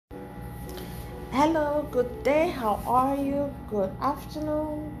Hello, good day, how are you? Good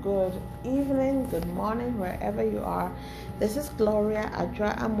afternoon, good evening, good morning, wherever you are. This is Gloria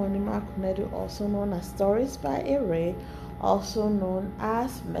Adra Amonima Kunedu, also known as Stories by Ere, also known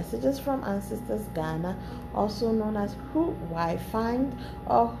as Messages from Ancestors Ghana, also known as Who Wife Find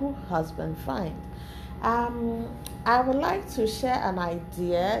or Who Husband Find. Um, I would like to share an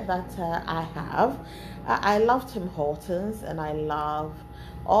idea that I have. I love Tim Hortons and I love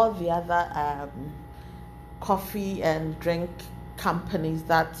all the other coffee and drink companies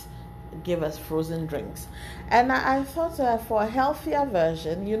that give us frozen drinks. And I thought for a healthier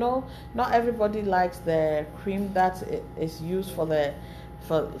version, not everybody likes the cream that is used for the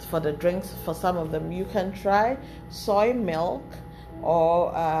drinks. For some of them, you can try soy milk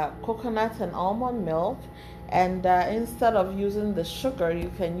or coconut and almond milk, and instead of using the sugar,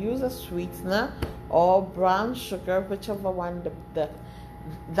 you can use a sweetener or brown sugar, whichever one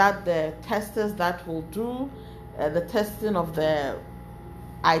that the testers that will do the testing of the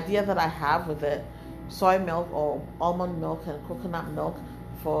idea that I have with the soy milk or almond milk and coconut milk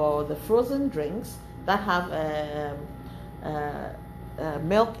for the frozen drinks that have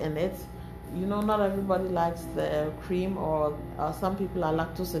milk in it. Not everybody likes the cream, or some people are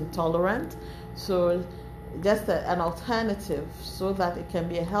lactose intolerant. So just an alternative so that it can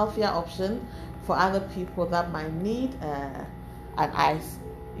be a healthier option for other people that might need an ice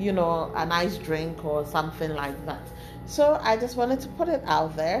drink or something like that. So I just wanted to put it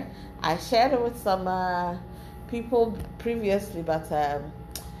out there. I shared it with some people previously, but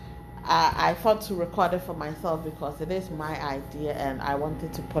I thought to record it for myself because it is my idea and I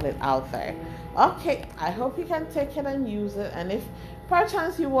wanted to put it out there. Okay, I hope you can take it and use it. And if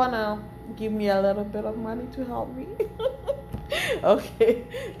perchance you want to give me a little bit of money to help me, okay,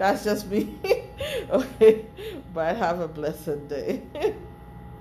 that's just me. Okay, but have a blessed day.